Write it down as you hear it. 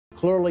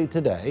Clearly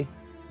today,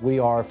 we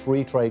are a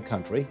free trade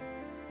country,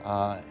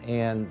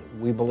 and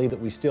we believe that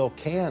we still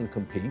can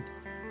compete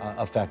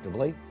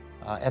effectively.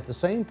 At the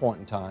same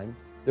point in time,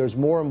 there's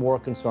more and more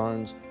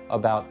concerns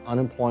about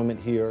unemployment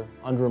here,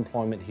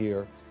 underemployment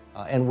here,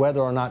 and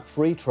whether or not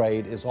free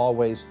trade is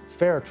always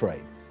fair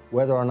trade,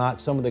 whether or not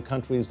some of the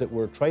countries that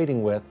we're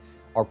trading with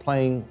are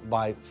playing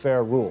by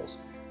fair rules,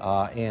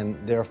 and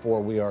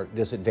therefore we are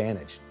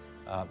disadvantaged.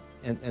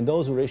 And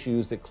those are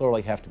issues that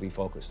clearly have to be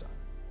focused on.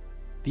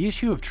 The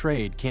issue of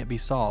trade can't be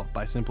solved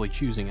by simply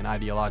choosing an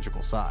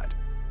ideological side.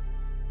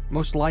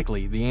 Most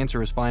likely, the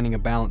answer is finding a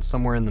balance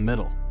somewhere in the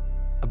middle.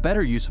 A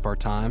better use of our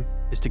time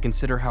is to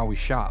consider how we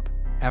shop.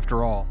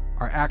 After all,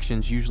 our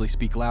actions usually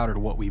speak louder to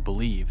what we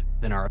believe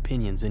than our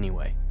opinions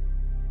anyway.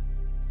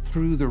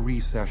 Through the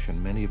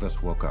recession, many of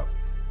us woke up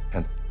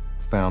and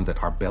found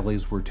that our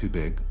bellies were too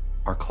big,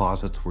 our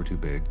closets were too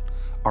big,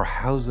 our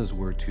houses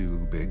were too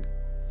big,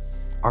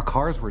 our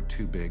cars were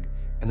too big,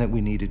 and that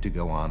we needed to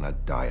go on a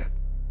diet.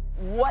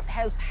 What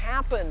has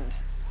happened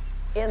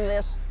in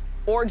this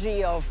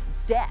orgy of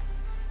debt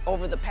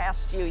over the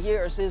past few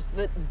years is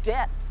that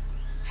debt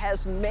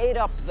has made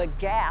up the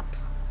gap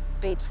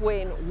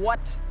between what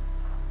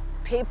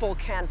people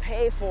can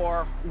pay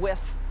for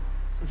with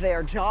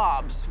their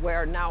jobs,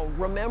 where now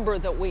remember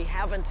that we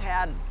haven't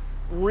had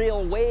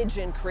real wage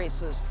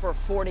increases for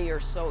 40 or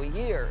so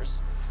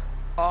years.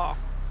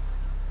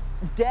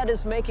 Debt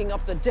is making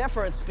up the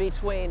difference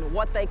between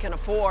what they can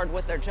afford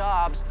with their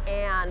jobs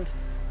and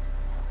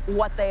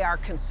what they are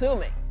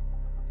consuming.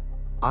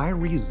 I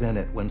resent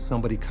it when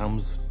somebody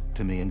comes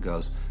to me and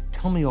goes,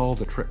 tell me all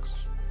the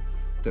tricks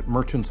that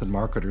merchants and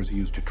marketers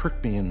use to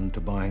trick me into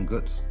buying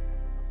goods.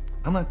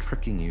 I'm not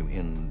tricking you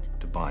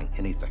into buying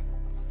anything.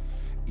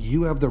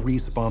 You have the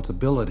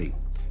responsibility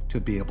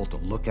to be able to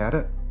look at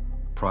it,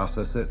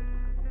 process it,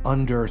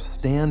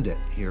 understand it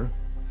here,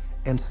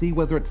 and see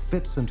whether it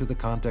fits into the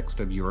context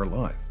of your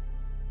life.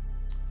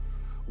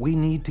 We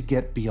need to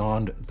get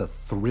beyond the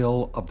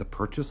thrill of the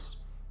purchase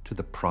to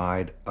the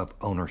pride of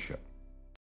ownership.